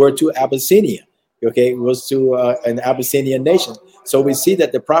were to Abyssinia. Okay, was to an Abyssinian nation. So we see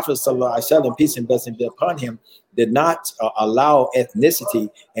that the Prophet sallallahu alaihi wasallam, peace and blessing be upon him, did not allow ethnicity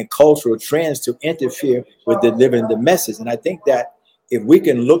and cultural trends to interfere with delivering the message. And I think that if we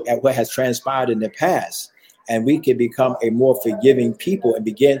can look at what has transpired in the past, and we can become a more forgiving people and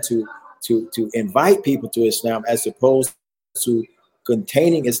begin to invite people to Islam, as opposed to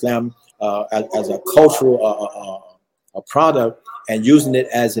containing Islam as a cultural a product and using it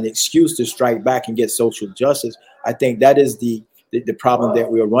as an excuse to strike back and get social justice. I think that is the problem that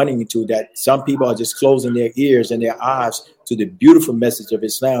we are running into, that some people are just closing their ears and their eyes to the beautiful message of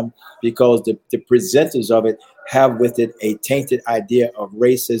Islam, because the presenters of it have with it a tainted idea of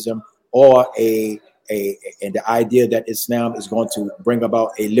racism, or and the idea that Islam is going to bring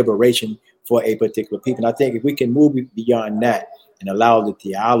about a liberation for a particular people. And I think if we can move beyond that and allow the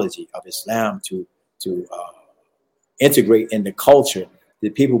theology of Islam to integrate in the culture,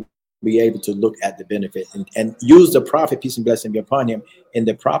 that people will be able to look at the benefit and use the Prophet, peace and blessing be upon him, in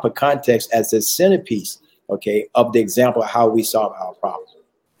the proper context as a centerpiece, okay, of the example of how we solve our problems.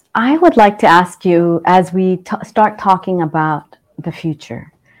 I would like to ask you, as we start talking about the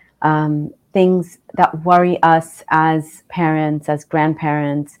future, things that worry us as parents, as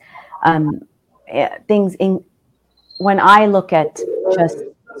grandparents, when I look at just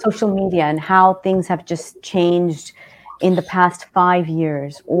social media and how things have just changed in the past 5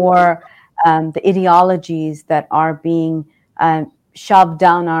 years, or the ideologies that are being shoved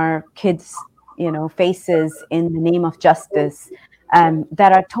down our kids' faces in the name of justice,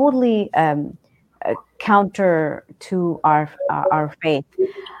 that are totally counter to our faith.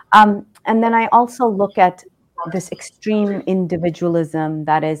 And then I also look at this extreme individualism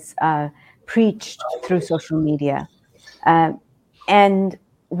that is preached through social media. And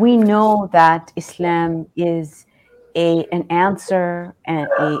we know that Islam is an answer and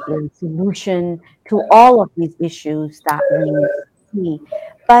a solution to all of these issues that we see.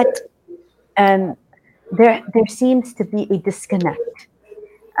 But there seems to be a disconnect.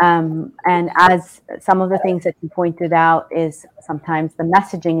 And as some of the things that you pointed out is sometimes the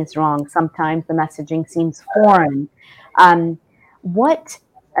messaging is wrong. Sometimes the messaging seems foreign. What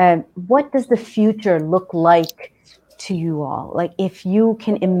does the future look like to you all? Like, if you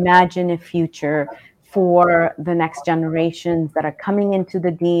can imagine a future for the next generations that are coming into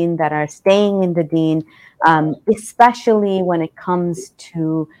the deen, that are staying in the deen, especially when it comes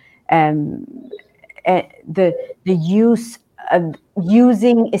to the use of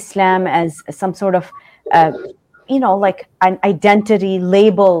using Islam as some sort of, like an identity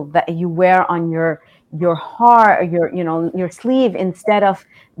label that you wear on your heart, or your sleeve, instead of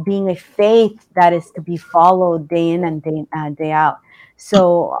being a faith that is to be followed day in and day out.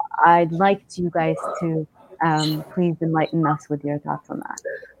 So I'd like you guys to please enlighten us with your thoughts on that.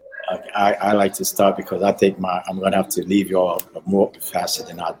 I like to start because I think I'm going to have to leave you all more faster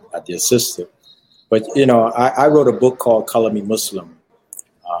than I did, sister. But, I wrote a book called Color Me Muslim.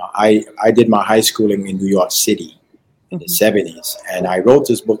 I did my high schooling in New York City in the 70s. And I wrote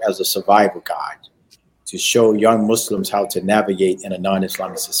this book as a survival guide to show young Muslims how to navigate in a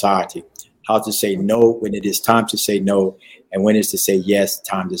non-Islamic society, how to say no when it is time to say no, and when it's to say yes,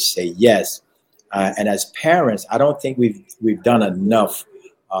 time to say yes. And as parents, I don't think we've done enough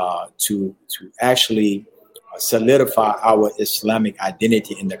to actually solidify our Islamic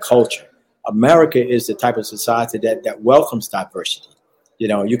identity in the culture. America is the type of society that welcomes diversity.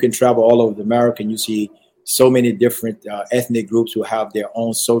 You can travel all over America and you see so many different ethnic groups who have their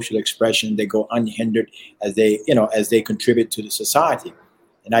own social expression. They go unhindered as they contribute to the society.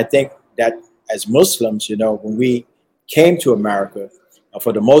 And I think that as Muslims, when we came to America,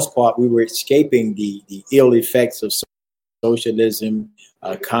 for the most part, we were escaping the ill effects of socialism,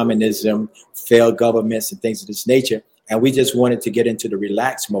 communism, failed governments, and things of this nature. And we just wanted to get into the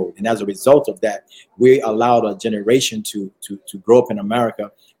relaxed mode. And as a result of that, we allowed a generation to grow up in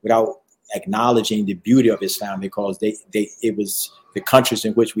America without acknowledging the beauty of Islam, because it was the countries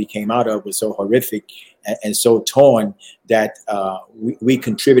in which we came out of was so horrific and so torn that we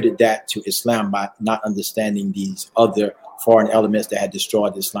contributed that to Islam by not understanding these other foreign elements that had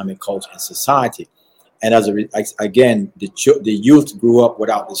destroyed the Islamic culture and society. And again, the youth grew up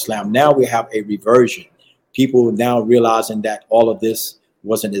without Islam. Now we have a reversion. People now realizing that all of this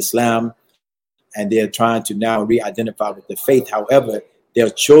wasn't Islam, and they're trying to now re-identify with the faith. However, their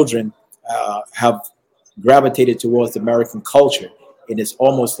children have gravitated towards American culture, and it's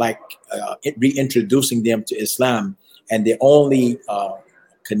almost like reintroducing them to Islam. And the only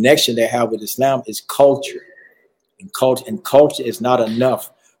connection they have with Islam is culture, and culture is not enough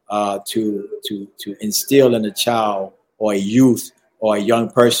to instill in a child or a youth or a young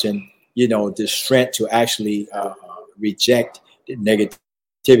person, the strength to actually reject the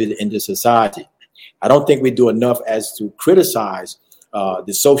negativity in the society. I don't think we do enough as to criticize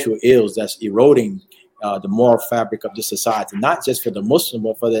the social ills that's eroding the moral fabric of the society, not just for the Muslim,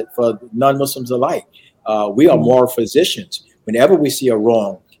 but for non-Muslims alike. We are moral physicians. Whenever we see a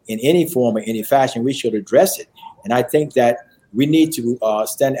wrong in any form or any fashion, we should address it. And I think that we need to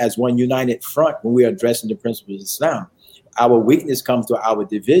stand as one united front when we are addressing the principles of Islam. Our weakness comes to our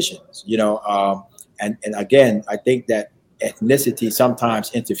divisions, and again, I think that ethnicity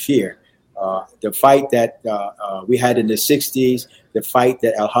sometimes interfere. The fight that we had in the 60s, the fight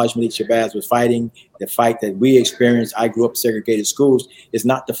that Al-Hajj Malik Shabazz was fighting, the fight that we experienced, I grew up in segregated schools, is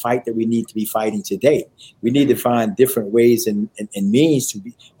not the fight that we need to be fighting today. We need to find different ways and means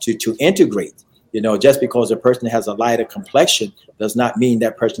to integrate. Just because a person has a lighter complexion does not mean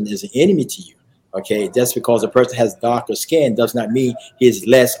that person is an enemy to you. Okay, just because a person has darker skin does not mean he is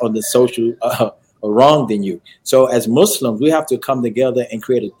less on the social wrong than you. So as Muslims, we have to come together and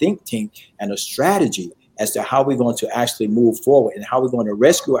create a think tank and a strategy as to how we're going to actually move forward and how we're going to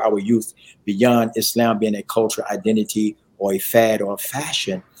rescue our youth beyond Islam being a cultural identity or a fad or a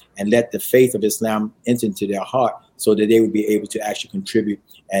fashion, and let the faith of Islam enter into their heart so that they will be able to actually contribute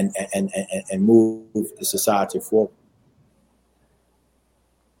and move the society forward.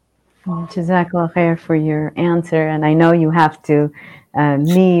 Jazakallah khair for your answer. And I know you have to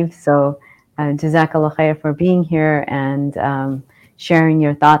leave, so Jazakallah khair for being here and sharing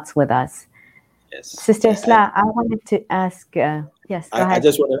your thoughts with us. Yes. Sister Islah, I wanted to ask, yes, go ahead.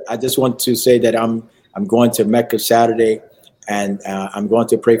 I just want to say that I'm going to Mecca Saturday, and I'm going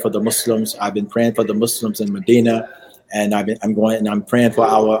to pray for the Muslims. I've been praying for the Muslims in Medina, And I'm going and I'm praying for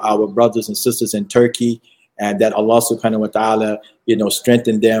our brothers and sisters in Turkey, and that Allah subhanahu wa ta'ala,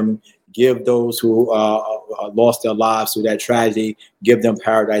 strengthen them, give those who lost their lives through that tragedy, give them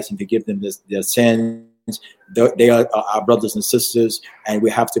paradise and forgive them their sins. They are our brothers and sisters, and we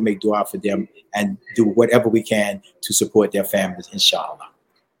have to make dua for them and do whatever we can to support their families, inshallah.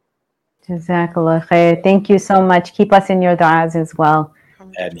 Jazakallah khair. Thank you so much. Keep us in your du'as as well.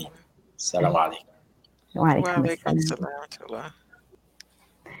 Ameen. Assalamu alaikum. Wa alaikum assalam.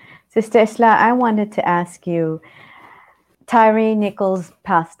 Sister Islah, I wanted to ask you, Tyree Nichols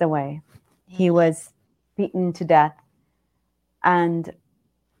passed away. He was beaten to death. And a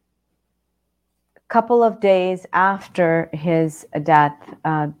couple of days after his death,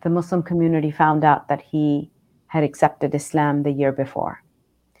 the Muslim community found out that he had accepted Islam the year before.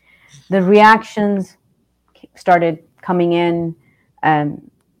 The reactions started coming in,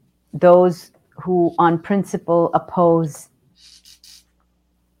 those who on principle oppose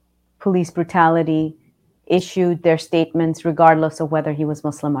police brutality issued their statements regardless of whether he was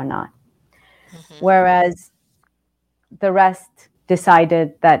Muslim or not. Whereas the rest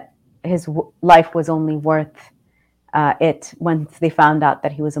decided that his life was only worth it once they found out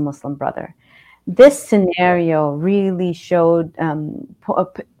that he was a Muslim brother. This scenario really shone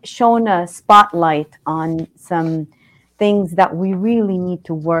a spotlight on some things that we really need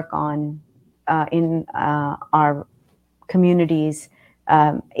to work on in our communities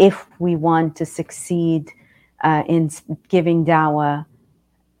if we want to succeed in giving dawah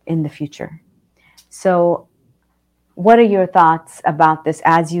in the future. So what are your thoughts about this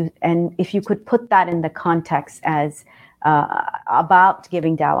and if you could put that in the context as about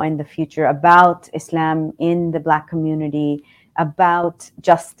giving dawah in the future, about Islam in the Black community, about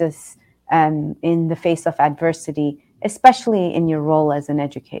justice in the face of adversity, especially in your role as an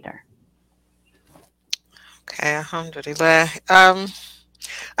educator? Okay, alhamdulillah.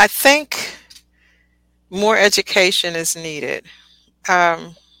 I think more education is needed.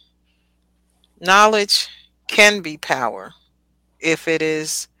 Knowledge can be power if it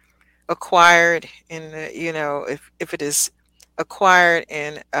is acquired in if it is acquired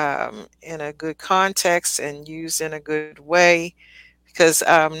in a good context and used in a good way, because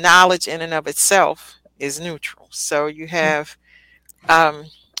knowledge in and of itself is neutral. So you have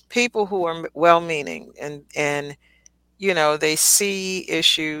people who are well-meaning and they see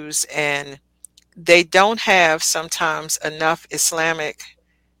issues and they don't have sometimes enough Islamic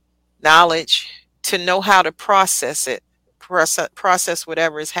knowledge to know how to process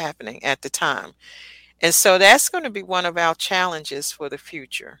whatever is happening at the time. And so that's going to be one of our challenges for the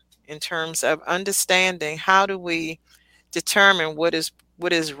future in terms of understanding how do we determine what is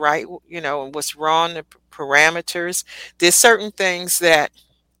right, and what's wrong, the parameters. There's certain things that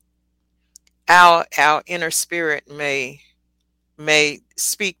our inner spirit may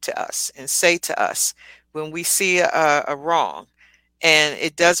speak to us and say to us when we see a wrong. And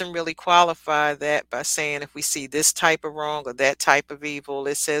it doesn't really qualify that by saying if we see this type of wrong or that type of evil.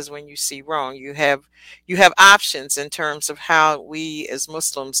 It says when you see wrong, you have options in terms of how we as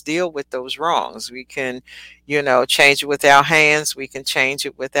Muslims deal with those wrongs. We can, change it with our hands, we can change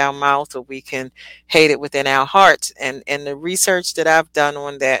it with our mouth, or we can hate it within our hearts. And the research that I've done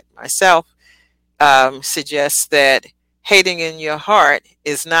on that myself suggests that hating in your heart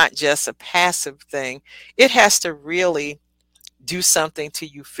is not just a passive thing. It has to really do something to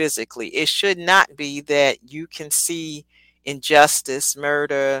you physically. It should not be that you can see injustice,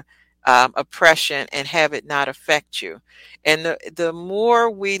 murder, oppression, and have it not affect you. And the more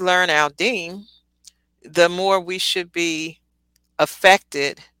we learn our deen, the more we should be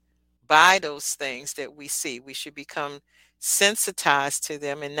affected by those things that we see. We should become sensitized to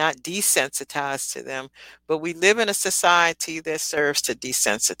them and not desensitized to them. But we live in a society that serves to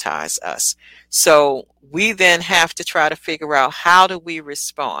desensitize us. So we then have to try to figure out, how do we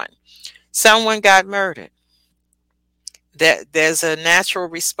respond? Someone got murdered. There's a natural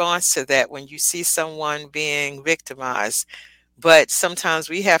response to that when you see someone being victimized. But sometimes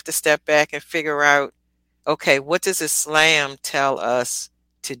we have to step back and figure out, okay, what does Islam tell us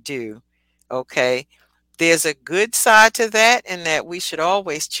to do? Okay. There's a good side to that, in that we should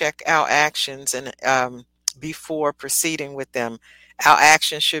always check our actions and before proceeding with them. Our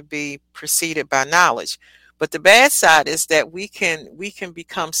actions should be preceded by knowledge. But the bad side is that we can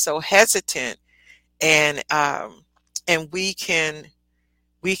become so hesitant, and we can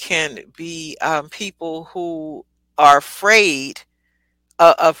be people who are afraid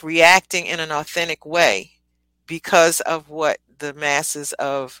of reacting in an authentic way because of what the masses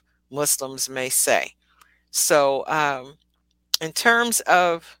of Muslims may say. So in terms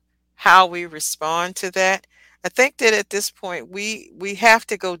of how we respond to that, I think that at this point we have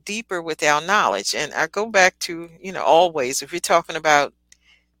to go deeper with our knowledge. And I go back to, always, if you're talking about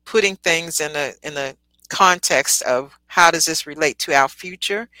putting things in a context of how does this relate to our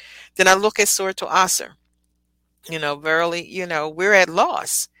future, then I look at Surah Al-Asr. Verily, we're at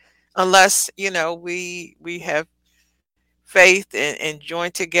loss unless, we have faith and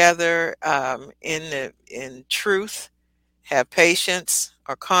join together in truth, have patience,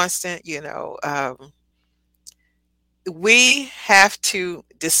 are constant. We have to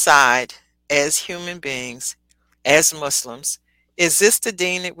decide as human beings, as Muslims, is this the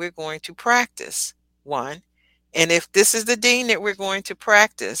deen that we're going to practice? One. And if this is the deen that we're going to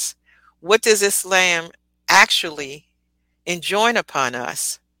practice, what does Islam actually enjoin upon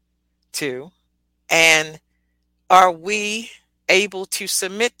us? Two. And are we able to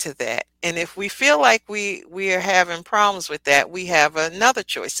submit to that? And if we feel like we are having problems with that, we have another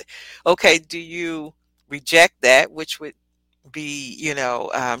choice. Okay, do you reject that, which would be,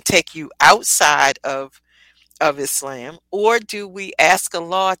 take you outside of Islam, or do we ask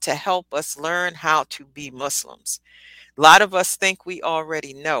Allah to help us learn how to be Muslims? A lot of us think we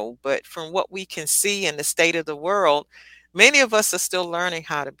already know, but from what we can see in the state of the world, many of us are still learning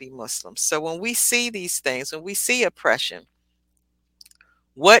how to be Muslims. So when we see these things, when we see oppression,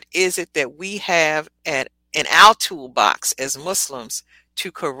 what is it that we have in our toolbox as Muslims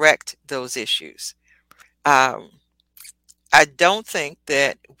to correct those issues? I don't think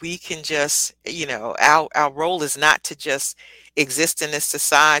that we can just, our role is not to just exist in this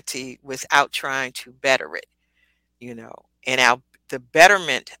society without trying to better it, and the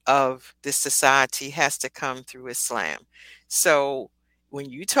betterment of this society has to come through Islam. So when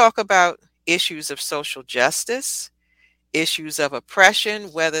you talk about issues of social justice, issues of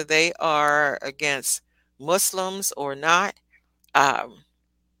oppression, whether they are against Muslims or not,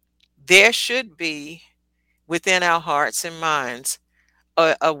 there should be within our hearts and minds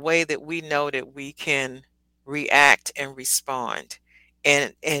a way that we know that we can react and respond.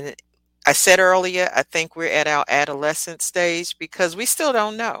 And I said earlier, I think we're at our adolescent stage because we still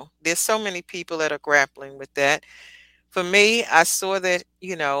don't know. There's so many people that are grappling with that. For me, I saw that,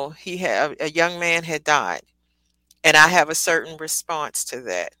 he had a young man had died, and I have a certain response to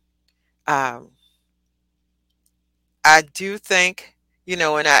that. I do think,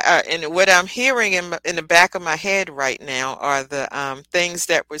 and what I'm hearing in the back of my head right now are the things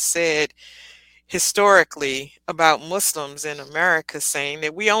that were said historically about Muslims in America, saying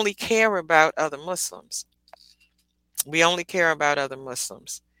that we only care about other Muslims. We only care about other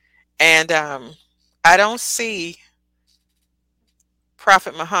Muslims. And I don't see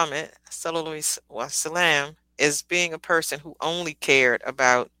Prophet Muhammad, sallallahu alaihi wasallam, as being a person who only cared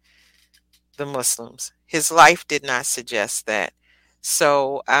about the Muslims. His life did not suggest that.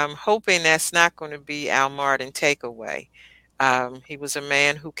 So I'm hoping that's not going to be our Martin takeaway. He was a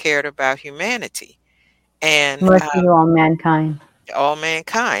man who cared about humanity and all mankind. All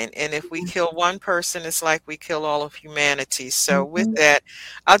mankind. And if we kill one person, it's like we kill all of humanity. So with that,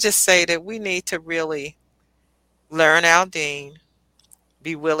 I'll just say that we need to really learn our deen,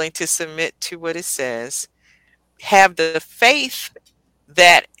 be willing to submit to what it says, have the faith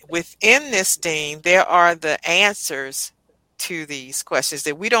that within this deen, there are the answers to these questions,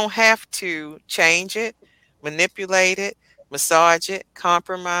 that we don't have to change it, manipulate it, massage it,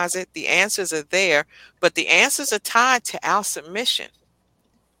 compromise it. The answers are there, but the answers are tied to our submission.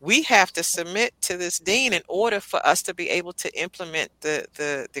 We have to submit to this deen in order for us to be able to implement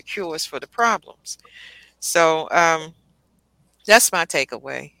the cures for the problems. So that's my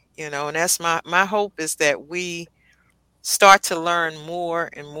takeaway, and that's my hope, is that we start to learn more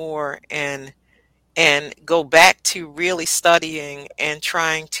and more and go back to really studying and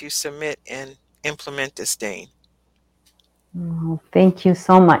trying to submit and implement this deen. Well, thank you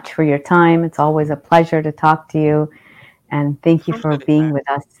so much for your time. It's always a pleasure to talk to you. And thank you for being with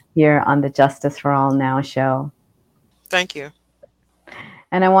us here on the Justice for All Now show. Thank you.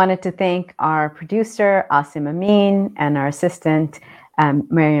 And I wanted to thank our producer, Asim Amin, and our assistant,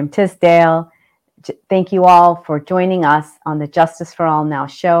 Miriam Tisdale. Thank you all for joining us on the Justice for All Now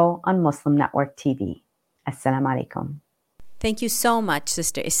show on Muslim Network TV. Assalamu alaikum. Thank you so much,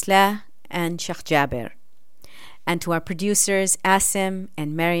 Sister Islah and Sheikh Jabir. And to our producers, Asim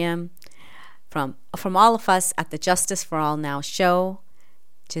and Miriam, from all of us at the Justice for All Now show,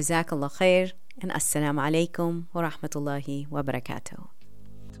 Jazakallah khair, and Assalamu alaikum wa rahmatullahi wa barakatuh.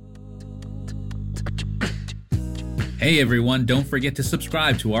 Hey everyone, don't forget to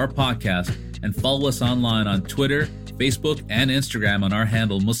subscribe to our podcast and follow us online on Twitter, Facebook, and Instagram on our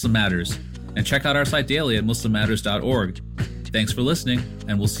handle Muslim Matters. And check out our site daily at muslimmatters.org. Thanks for listening,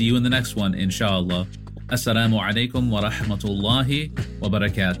 and we'll see you in the next one, inshallah. Assalamu alaikum wa rahmatullahi wa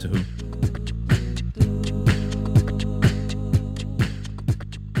barakatuhu.